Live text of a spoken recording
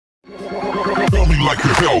Smell me like a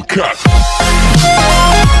Hellcat.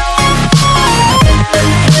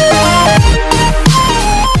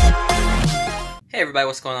 Hey everybody,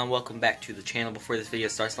 what's going on? Welcome back to the channel. Before this video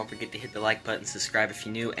starts, don't forget to hit the like button, subscribe if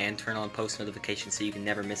you're new, and turn on post notifications so you can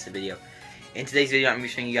never miss a video. In today's video, I'm going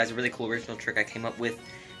to be showing you guys a really cool original trick I came up with,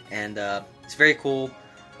 and it's very cool.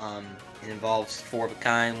 It involves 4 of a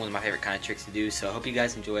kind, one of my favorite kind of tricks to do, so I hope you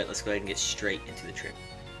guys enjoy it. Let's go ahead and get straight into the trick.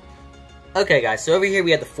 Okay guys, so over here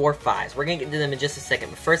we have the 4 5s. We're going to get to them in just a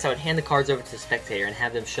second, but first I would hand the cards over to the spectator and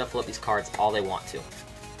have them shuffle up these cards all they want to.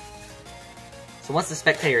 So once the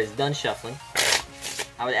spectator is done shuffling,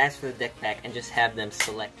 I would ask for the deck back and just have them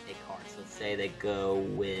select a card. So let's say they go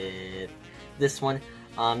with this one.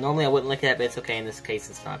 Normally I wouldn't look at it, but it's okay in this case.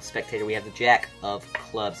 It's not a spectator. We have the Jack of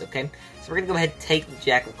Clubs, okay? So we're going to go ahead and take the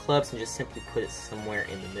Jack of Clubs and just simply put it somewhere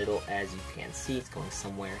in the middle. As you can see, it's going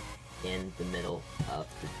somewhere in the middle of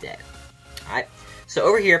the deck. Alright, so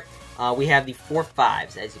over here we have the 4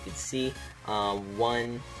 5s. As you can see,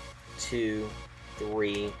 1, 2,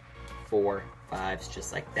 3, 4, 5s,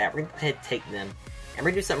 just like that. We're going to go ahead and take them, and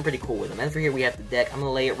we're going to do something pretty cool with them. Over here we have the deck. I'm going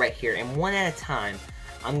to lay it right here, and one at a time,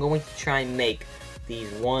 I'm going to try and make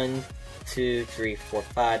these 1, 2, 3, 4,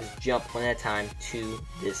 5s jump one at a time to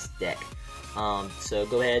this deck. So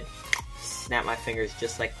go ahead, snap my fingers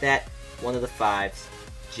just like that. One of the 5s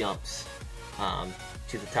jumps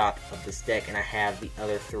to the top of this deck, and I have the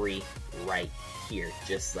other 3 right here,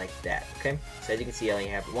 just like that. Okay, so as you can see, I only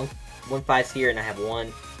have one 5s here, and I have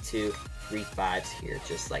 1, 2, 3 5s here,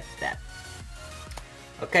 just like that.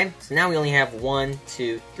 Okay, so now we only have 1,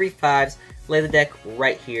 2, 3 5s. Lay the deck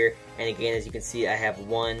right here, and again, as you can see, I have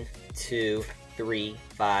 1, 2, 3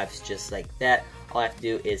 5s, just like that. All I have to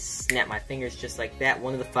do is snap my fingers just like that.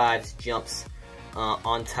 One of the 5s jumps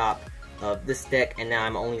on top of this deck, and now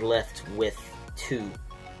I'm only left with 2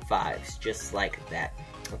 5s, just like that.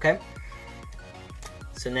 Okay,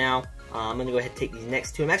 so now I'm going to go ahead and take these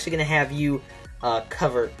next 2. I'm actually going to have you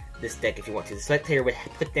cover this deck if you want to. The spectator would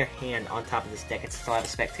put their hand on top of this deck, and since I have a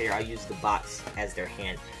spectator, I'll use the box as their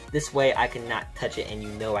hand. This way I cannot touch it, and you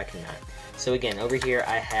know I cannot. So again, over here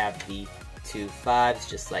I have the 2 5s,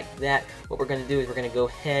 just like that. What we're going to do is we're going to go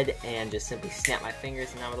ahead and just simply snap my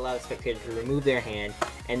fingers, and I would allow the spectator to remove their hand,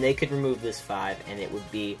 and they could remove this 5, and it would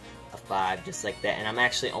be a 5, just like that. And I'm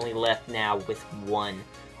actually only left now with 1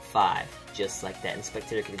 5, just like that. And the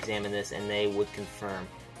spectator could examine this, and they would confirm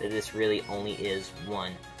that this really only is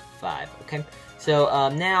 1 5. Okay, so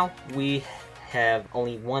now we have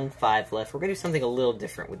only 1 5 left. We're going to do something a little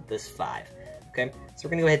different with this 5. Okay, so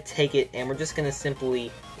we're going to go ahead and take it, and we're just going to simply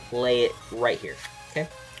lay it right here. Okay,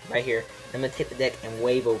 right here. I'm going to take the deck and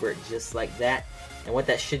wave over it just like that. And what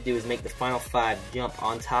that should do is make the final 5 jump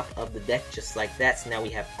on top of the deck just like that. So now we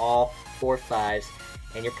have all 4 5s.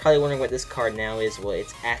 And you're probably wondering what this card now is. Well,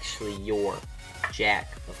 it's actually your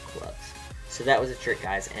Jack of Clubs. So that was a trick,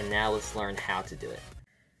 guys, and now let's learn how to do it.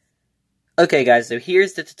 Okay guys, so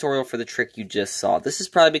here's the tutorial for the trick you just saw. This has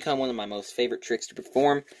probably become one of my most favorite tricks to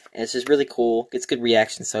perform, and it's just really cool, gets good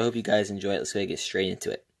reactions, so I hope you guys enjoy it. Let's go ahead and get straight into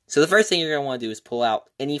it. So the first thing you're going to want to do is pull out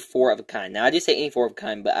any 4 of a kind. Now I just say any 4 of a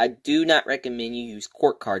kind, but I do not recommend you use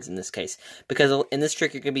court cards in this case, because in this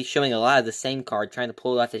trick you're going to be showing a lot of the same card, trying to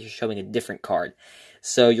pull it off that you're showing a different card.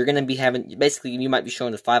 So you're going to be having, basically you might be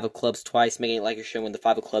showing the 5 of clubs twice, making it like you're showing the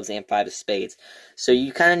 5 of clubs and 5 of spades. So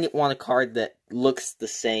you kind of want a card that looks the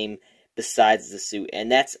same besides the suit,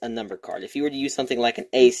 and that's a number card. If you were to use something like an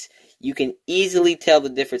ace, you can easily tell the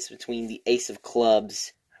difference between the ace of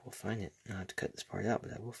clubs. I will find it. I'll have to cut this part out,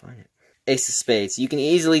 but I will find it. Ace of spades. You can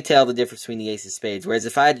easily tell the difference between the ace of spades, whereas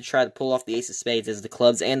if I had to try to pull off the ace of spades as the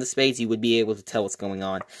clubs and the spades, you would be able to tell what's going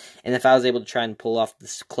on. And if I was able to try and pull off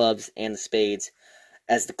the clubs and the spades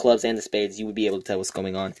as the clubs and the spades, you would be able to tell what's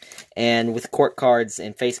going on. And with court cards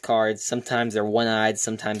and face cards, sometimes they're one-eyed,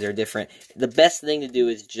 sometimes they're different. The best thing to do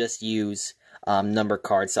is just use number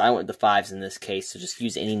cards. So I went with the 5s in this case, so just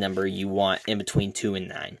use any number you want in between 2 and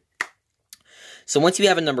 9. So once you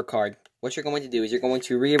have a number card, what you're going to do is you're going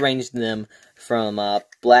to rearrange them from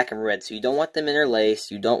black and red. So you don't want them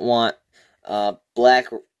interlaced, you don't want black,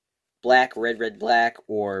 red, black,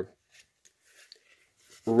 or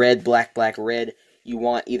red, black, red. You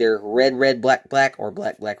want either red, black, or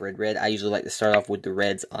black, red. I usually like to start off with the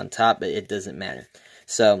reds on top, but it doesn't matter.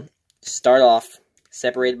 So, start off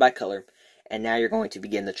separated by color, and now you're going to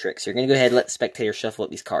begin the trick. So you're going to go ahead and let the spectator shuffle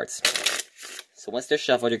up these cards. So once they're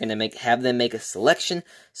shuffled, you're going to have them make a selection.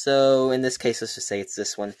 So in this case, let's just say it's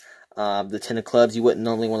this one. The 10 of clubs, you wouldn't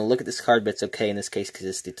normally want to look at this card, but it's okay in this case because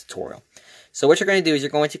it's the tutorial. So what you're going to do is you're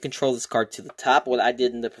going to control this card to the top. What I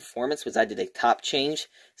did in the performance was I did a top change.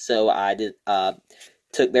 So I did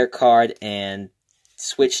took their card and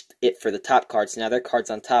switched it for the top card. So now their card's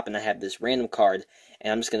on top, and I have this random card,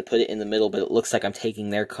 and I'm just going to put it in the middle, but it looks like I'm taking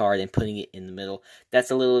their card and putting it in the middle. That's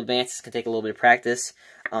a little advanced. It's going to take a little bit of practice.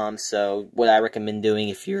 So what I recommend doing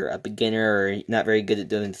if you're a beginner or not very good at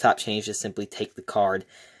doing the top change, just simply take the card,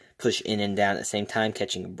 push in and down at the same time,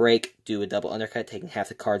 catching a break, do a double undercut, taking half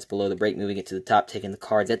the cards below the break, moving it to the top, taking the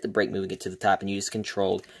cards at the break, moving it to the top, and you just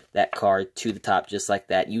control that card to the top just like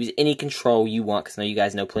that. Use any control you want, because I know you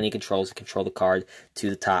guys know plenty of controls to control the card to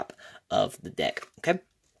the top of the deck, okay?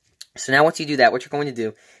 So now once you do that, what you're going to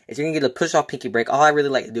do is you're going to get a push-off pinky break. All I really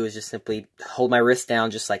like to do is just simply hold my wrist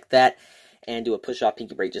down just like that and do a push-off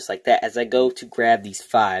pinky break just like that as I go to grab these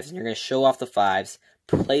 5s. And you're going to show off the 5s,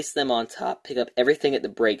 place them on top, pick up everything at the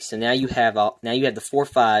break. So now you have the 4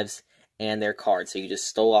 5s and their card. So you just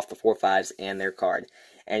stole off the 4 5s and their card.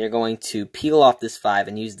 And you're going to peel off this 5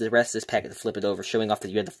 and use the rest of this packet to flip it over, showing off that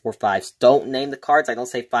you have the 4 5s. Don't name the cards. I don't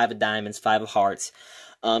say 5 of diamonds, 5 of hearts,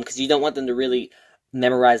 because you don't want them to really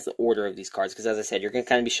memorize the order of these cards. Because as I said, you're going to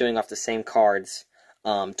kind of be showing off the same cards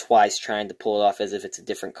twice, trying to pull it off as if it's a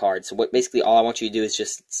different card. So basically all I want you to do is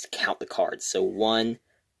just count the cards. So 1,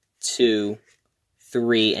 2,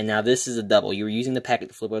 3, and now this is a double. You were using the packet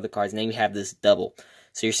to flip over the cards, and then you have this double.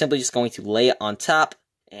 So you're simply just going to lay it on top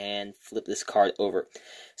and flip this card over.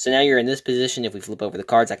 So now you're in this position. If we flip over the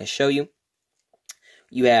cards, I can show you.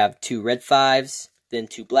 You have 2 red 5s, then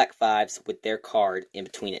 2 black 5s with their card in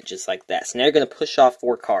between it, just like that. So now you're going to push off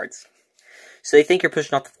 4 cards. So they think you're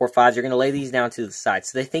pushing off the 4 5s. You're going to lay these down to the side.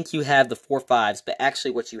 So they think you have the 4 5s, but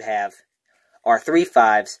actually what you have are 3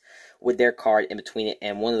 5s with their card in between it,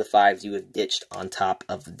 and one of the 5s you have ditched on top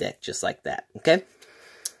of the deck, just like that, okay?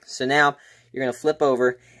 So now, you're going to flip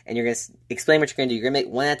over, and you're going to explain what you're going to do. You're going to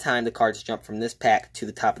make one at a time the cards jump from this pack to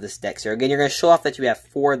the top of this deck. So again, you're going to show off that you have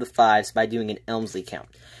 4 of the 5s by doing an Elmsley count.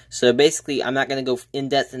 So basically, I'm not going to go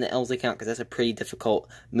in-depth in the Elmsley count, because that's a pretty difficult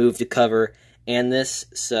move to cover and this,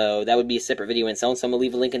 so that would be a separate video in its own. So I'm going to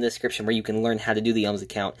leave a link in the description where you can learn how to do the Elmsley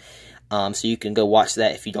count. So you can go watch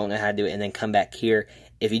that if you don't know how to do it, and then come back here.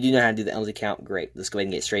 If you do know how to do the Elmsley count, great. Let's go ahead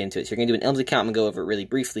and get straight into it. So you're going to do an Elmsley count. I'm going to go over it really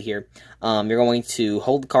briefly here. You're going to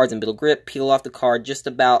hold the cards in middle grip, peel off the card just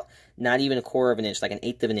about, not even a quarter of an inch, like an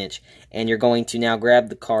eighth of an inch. And you're going to now grab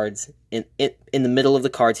the cards in the middle of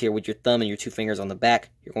the cards here with your thumb and your 2 fingers on the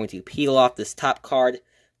back. You're going to peel off this top card,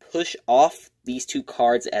 push off these 2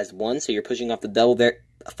 cards as one. So you're pushing off the double there,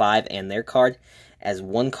 5 and their card as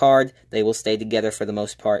one card. They will stay together for the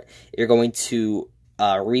most part. You're going to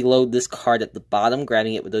reload this card at the bottom,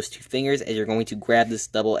 grabbing it with those 2 fingers, and you're going to grab this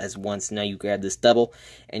double as one. So now you grab this double,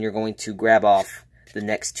 and you're going to grab off the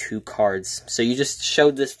next 2 cards. So you just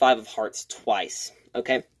showed this 5 of hearts twice,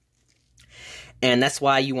 okay? And that's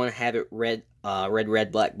why you want to have it red,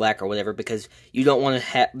 red, black, black, or whatever, because you don't want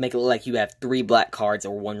to make it look like you have 3 black cards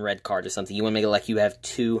or 1 red card or something. You want to make it like you have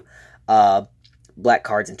 2 black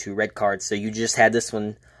cards and 2 red cards. So you just had this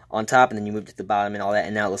one on top, and then you moved to the bottom and all that,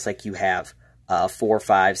 and now it looks like you have 4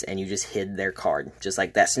 5s, and you just hid their card, just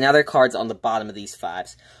like that. So now their card's on the bottom of these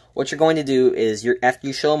 5s. What you're going to do is, after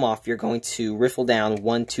you show them off, you're going to riffle down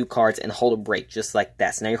 1, 2 cards and hold a break, just like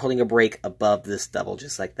that. So now you're holding a break above this double,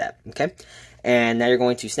 just like that, okay? And now you're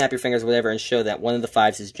going to snap your fingers or whatever and show that one of the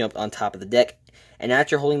 5s has jumped on top of the deck. And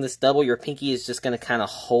after you're holding this double, your pinky is just going to kind of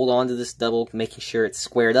hold on to this double, making sure it's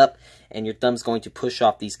squared up, and your thumb's going to push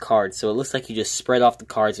off these cards. So it looks like you just spread off the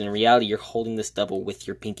cards, and in reality, you're holding this double with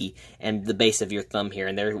your pinky and the base of your thumb here,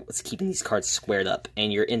 and there it's keeping these cards squared up,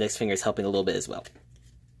 and your index finger is helping a little bit as well.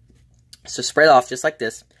 So spread off just like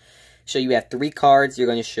this. So you have 3 cards. You're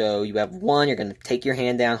going to show you have 1. You're going to take your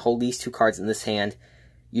hand down, hold these 2 cards in this hand,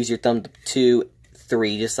 use your thumb to 2,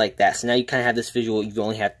 3, just like that. So now you kind of have this visual. You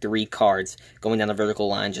only have 3 cards going down the vertical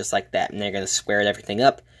line just like that. And they're going to square everything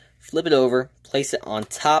up, flip it over, place it on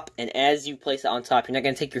top. And as you place it on top, you're not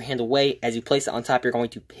going to take your hand away. As you place it on top, you're going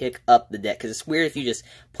to pick up the deck. Because it's weird if you just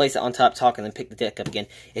place it on top, talk, and then pick the deck up again.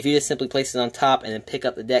 If you just simply place it on top and then pick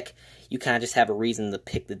up the deck, you kind of just have a reason to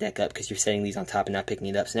pick the deck up because you're setting these on top and not picking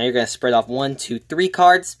it up. So now you're going to spread off 1, 2, 3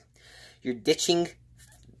 cards. You're ditching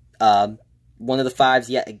one of the 5s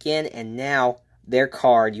yet again, and now their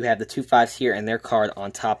card, you have the 2 5s here and their card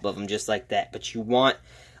on top of them just like that. But you want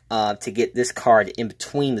to get this card in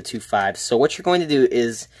between the 2 5s. So what you're going to do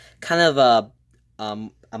is kind of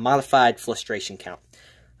a modified frustration count.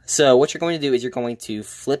 So what you're going to do is you're going to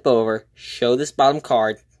flip over, show this bottom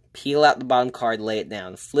card, peel out the bottom card, lay it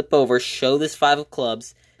down. Flip over, show this 5 of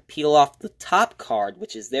clubs, peel off the top card,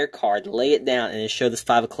 which is their card, lay it down, and then show this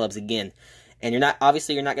 5 of clubs again. And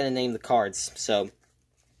obviously you're not going to name the cards. So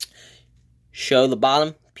show the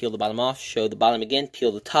bottom, peel the bottom off, show the bottom again,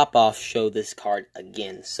 peel the top off, show this card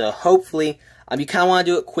again. So hopefully, you kind of want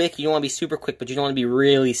to do it quick. You don't want to be super quick, but you don't want to be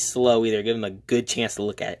really slow either. Give them a good chance to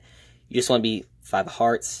look at it. You just want to be 5 of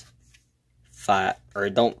hearts, 5, or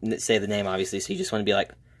don't say the name obviously, so you just want to be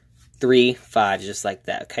like 3, 5, just like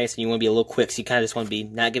that, okay? So you want to be a little quick, so you kind of just want to be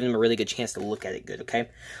not giving them a really good chance to look at it good, okay?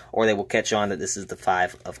 Or they will catch on that this is the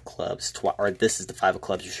 5 of clubs, or this is the 5 of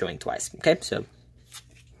clubs you're showing twice, okay? So,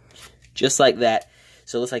 just like that.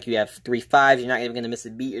 So it looks like you have 3 5s. You're not even going to miss a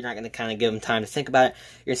beat. You're not going to kind of give them time to think about it.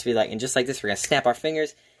 You're going to be like, and just like this, we're going to snap our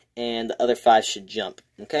fingers, and the other 5 should jump,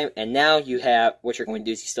 okay? And now you have, what you're going to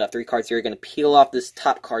do is you still have 3 cards here. You're going to peel off this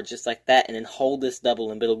top card just like that, and then hold this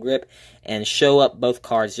double and middle grip, and show up both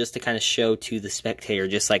cards just to kind of show to the spectator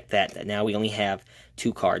just like that, that now we only have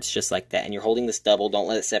 2 cards just like that. And you're holding this double. Don't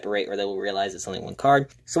let it separate or they will realize it's only 1 card.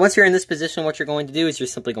 So once you're in this position, what you're going to do is you're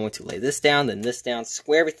simply going to lay this down, then this down,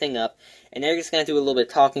 square everything up, and now you're just going to do a little bit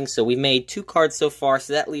of talking. So we made 2 cards so far,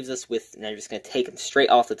 so that leaves us with, now you're just going to take them straight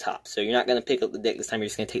off the top. So you're not going to pick up the deck this time, you're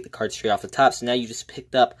just going to take the card straight off the top. So now you just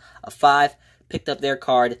picked up a 5, picked up their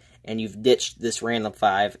card, and you've ditched this random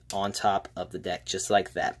 5 on top of the deck, just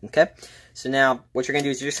like that, okay? So now, what you're going to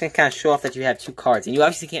do is you're just going to kind of show off that you have 2 cards, and you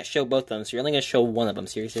obviously can't show both of them, so you're only going to show one of them,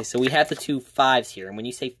 seriously. So we have the 2 5s here, and when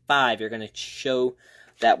you say 5, you're going to show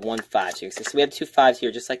that 1 5. So we have 2 5s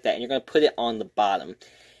here, just like that, and you're going to put it on the bottom.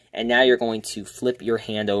 And now you're going to flip your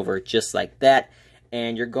hand over just like that,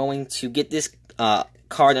 and you're going to get this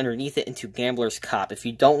card underneath it into Gambler's Cop. If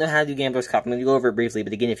you don't know how to do Gambler's Cop, I'm going to go over it briefly,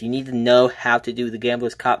 but again, if you need to know how to do the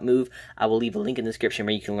Gambler's Cop move, I will leave a link in the description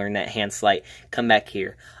where you can learn that hand sleight. Come back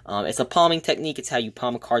here. It's a palming technique. It's how you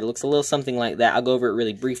palm a card. It looks a little something like that. I'll go over it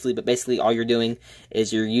really briefly, but basically all you're doing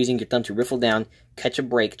is you're using your thumb to riffle down, catch a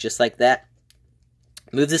break, just like that.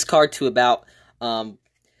 Move this card to about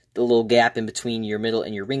the little gap in between your middle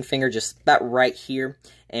and your ring finger, just about right here,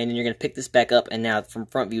 and then you're going to pick this back up, and now from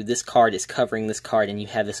front view, this card is covering this card, and you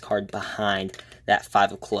have this card behind that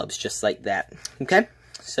 5 of clubs, just like that, okay?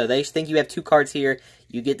 So they think you have 2 cards here,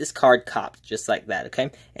 you get this card copped, just like that,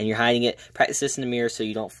 okay? And you're hiding it. Practice this in the mirror so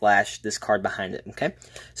you don't flash this card behind it, okay?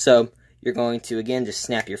 So you're going to, again, just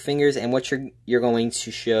snap your fingers, and what you're going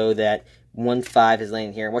to show that 1 5 is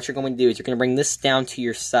laying here. And what you're going to do is you're going to bring this down to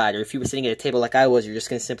your side, or if you were sitting at a table like I was, you're just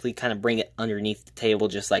going to simply kind of bring it underneath the table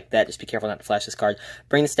just like that. Just be careful not to flash this card.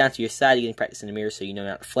 Bring this down to your side. You can practice in the mirror so you know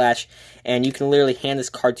not to flash. And you can literally hand this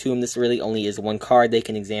card to them. This really only is 1 card. They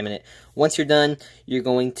can examine it. Once you're done, you're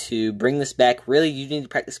going to bring this back. Really, you need to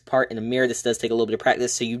practice part in a mirror. This does take a little bit of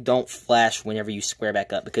practice, so you don't flash whenever you square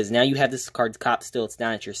back up, because now you have this card's cop still. It's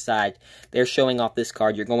down at your side. They're showing off this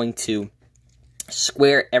card. You're going to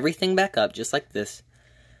square everything back up just like this,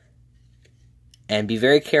 and be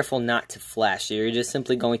very careful not to flash. So you're just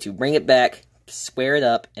simply going to bring it back, square it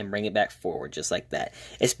up, and bring it back forward just like that.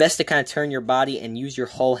 It's best to kind of turn your body and use your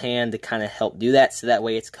whole hand to kind of help do that, so that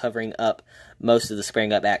way it's covering up most of the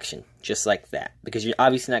squaring up action, just like that, because you're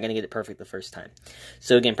obviously not going to get it perfect the first time.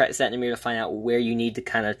 So again, practice that in the mirror to find out where you need to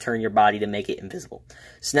kind of turn your body to make it invisible.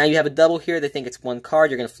 So now you have a double here. They think it's 1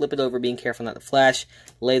 card. You're going to flip it over, being careful not to flash,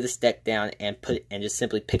 lay this deck down, and put it, and just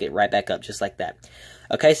simply pick it right back up, just like that.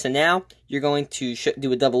 Okay, so now you're going to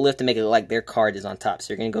do a double lift to make it look like their card is on top.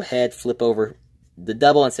 So you're going to go ahead, flip over the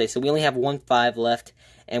double, and say, so we only have 1 5 left,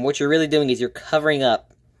 and what you're really doing is you're covering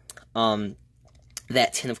up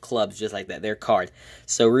that 10 of clubs, just like that, their card.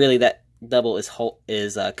 So really that double is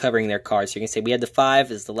covering their card. So you're going to say we had the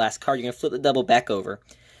 5 is the last card. You're going to flip the double back over,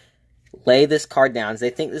 lay this card down. They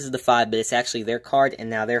think this is the 5, but it's actually their card, and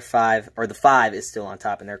now their 5, or the 5 is still on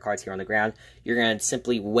top, and their card's here on the ground. You're going to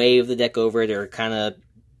simply wave the deck over it, or kind of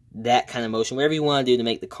that kind of motion, whatever you want to do to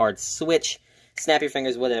make the card switch. Snap your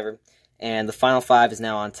fingers, whatever. And the final 5 is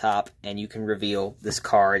now on top, and you can reveal this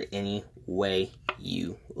card any way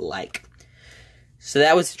you like. So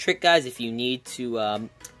that was the trick, guys. If you need to, I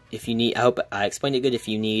hope I explained it good. If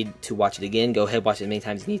you need to watch it again, go ahead, watch it as many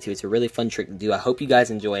times as you need to. It's a really fun trick to do. I hope you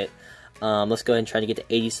guys enjoy it. Let's go ahead and try to get to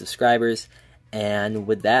 80 subscribers. And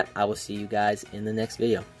with that, I will see you guys in the next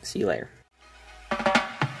video. See you later.